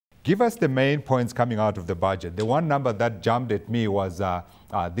Give us the main points coming out of the budget. The one number that jumped at me was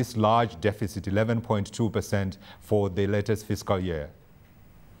this large deficit, 11.2% for the latest fiscal year.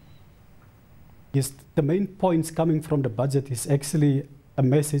 Yes, the main points coming from the budget is actually a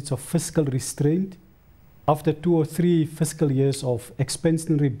message of fiscal restraint. After 2 or 3 fiscal years of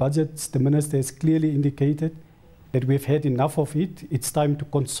expansionary budgets, the minister has clearly indicated that we've had enough of it. It's time to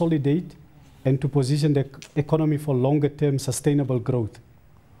consolidate and to position the economy for longer-term sustainable growth.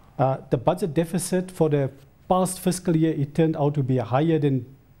 The budget deficit for the past fiscal year, it turned out to be higher than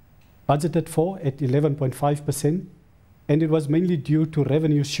budgeted for at 11.5%, and it was mainly due to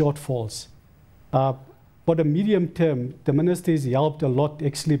revenue shortfalls. For the medium term, the minister is helped a lot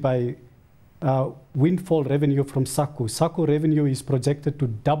actually by windfall revenue from SACU. SACU revenue is projected to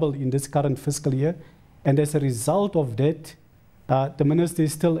double in this current fiscal year, and as a result of that, the minister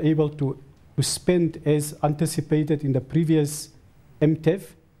is still able to spend as anticipated in the previous MTEF,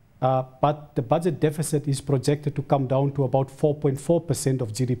 but the budget deficit is projected to come down to about 4.4%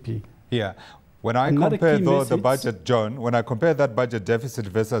 of GDP. Yeah. When I compare the budget, John, when I compare that budget deficit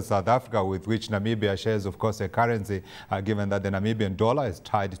versus South Africa, with which Namibia shares, of course, a currency, given that the Namibian dollar is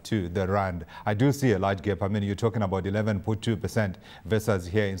tied to the rand, I do see a large gap. I mean, you're talking about 11.2% versus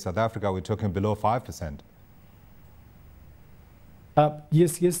here in South Africa, we're talking below 5%.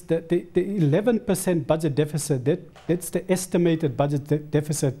 Yes, the 11% budget deficit, that's the estimated budget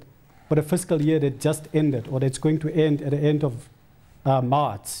deficit for the fiscal year that just ended, or that's going to end at the end of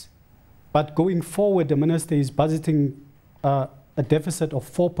March. But going forward, the minister is budgeting a deficit of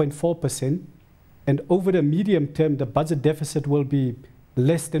 4.4%, and over the medium term, the budget deficit will be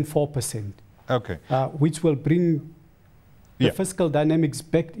less than 4%. Okay. Which will bring the fiscal dynamics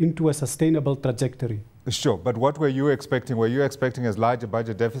back into a sustainable trajectory. Sure, but what were you expecting? Were you expecting as large a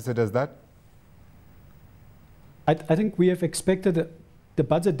budget deficit as that? I think we have expected the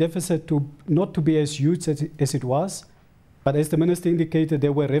budget deficit not to be as huge as it was, but as the minister indicated,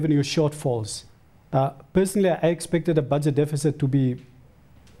 there were revenue shortfalls. Personally, I expected the budget deficit to be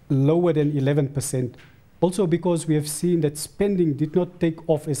lower than 11%, also because we have seen that spending did not take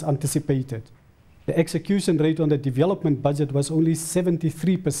off as anticipated. The execution rate on the development budget was only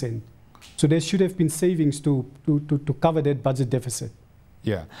 73%. So there should have been savings to cover that budget deficit.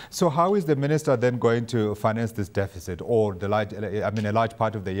 Yeah. So how is the minister then going to finance this deficit? Or a large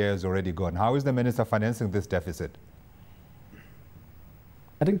part of the year is already gone. How is the minister financing this deficit?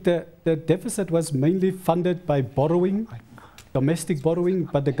 I think the deficit was mainly funded by borrowing, domestic borrowing,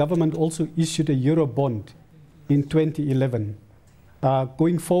 but the government also issued a euro bond in 2011.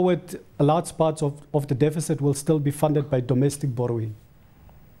 Going forward, a large part of the deficit will still be funded by domestic borrowing.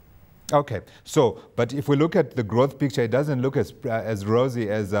 Okay, so, but if we look at the growth picture, it doesn't look as rosy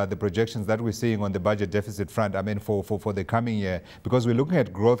as the projections that we're seeing on the budget deficit front, I mean, for the coming year, because we're looking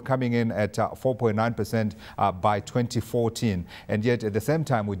at growth coming in at 4.9% by 2014, and yet at the same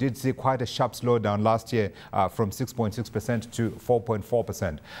time, we did see quite a sharp slowdown last year from 6.6% to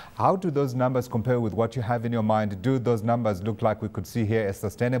 4.4%. How do those numbers compare with what you have in your mind? Do those numbers look like we could see here a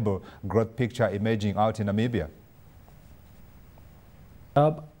sustainable growth picture emerging out in Namibia?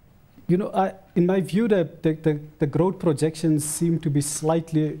 You know, in my view, the growth projections seem to be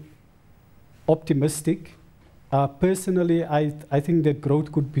slightly optimistic. Personally, I think that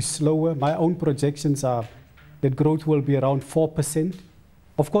growth could be slower. My own projections are that growth will be around 4%.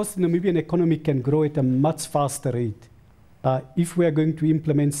 Of course, the Namibian economy can grow at a much faster rate if we are going to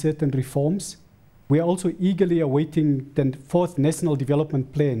implement certain reforms. We are also eagerly awaiting the 4th National Development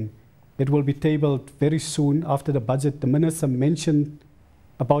Plan that will be tabled very soon after the budget. The minister mentioned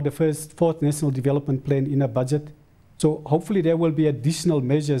about the 4th National Development Plan in a budget. So hopefully there will be additional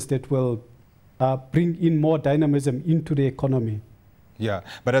measures that will bring in more dynamism into the economy. Yeah,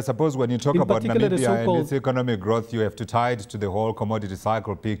 but I suppose when you talk about Namibia and its economic growth, you have to tie it to the whole commodity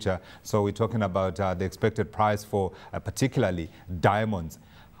cycle picture. So we're talking about the expected price for particularly diamonds.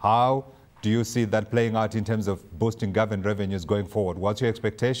 How do you see that playing out in terms of boosting government revenues going forward? What's your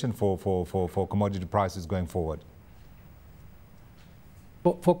expectation for commodity prices going forward?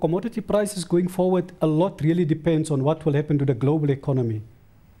 For commodity prices going forward, a lot really depends on what will happen to the global economy.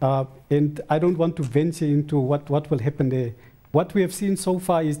 And I don't want to venture into what will happen there. What we have seen so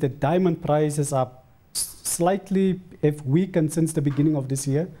far is that diamond prices are slightly have weakened since the beginning of this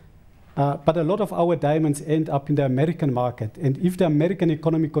year. But a lot of our diamonds end up in the American market. And if the American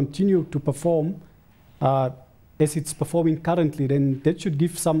economy continues to perform as it's performing currently, then that should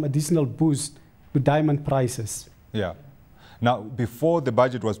give some additional boost to diamond prices. Yeah. Now, before the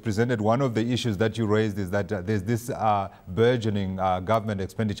budget was presented, one of the issues that you raised is that there's this burgeoning government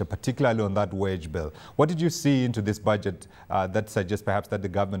expenditure, particularly on that wage bill. What did you see into this budget that suggests perhaps that the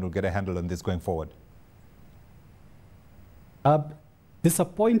government will get a handle on this going forward?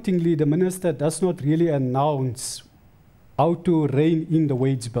 Disappointingly, the minister does not really announce how to rein in the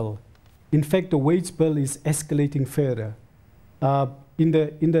wage bill. In fact, the wage bill is escalating further. In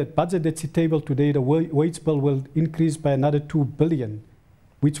the budget that's tabled today, the wage bill will increase by another 2 billion,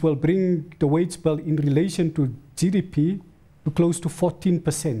 which will bring the wage bill in relation to GDP to close to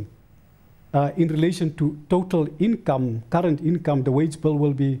 14%. In relation to total income, current income, the wage bill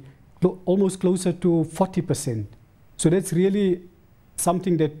will be almost closer to 40%. So that's really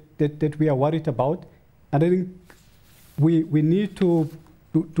something that we are worried about. And I think we need to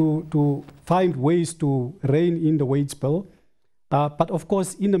find ways to rein in the wage bill. But of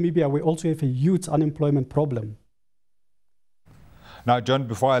course, in Namibia, we also have a huge unemployment problem. Now, John,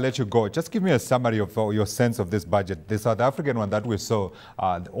 before I let you go, just give me a summary of your sense of this budget. The South African one that we saw,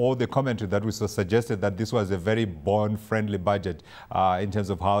 all the commentary that we saw suggested that this was a very bond-friendly budget in terms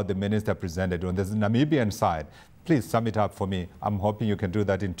of how the minister presented. On the Namibian side, please sum it up for me. I'm hoping you can do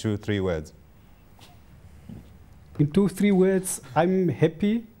that in 2-3 words. In 2-3 words, I'm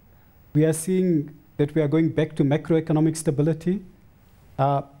happy. We are seeing that we are going back to macroeconomic stability.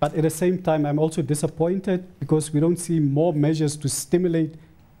 But at the same time, I'm also disappointed because we don't see more measures to stimulate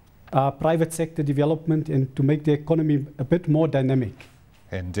private sector development and to make the economy a bit more dynamic.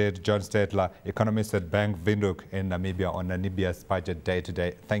 Indeed, John Steytler, economist at Bank Windhoek in Namibia on Namibia's budget day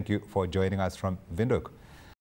today. Thank you for joining us from Windhoek.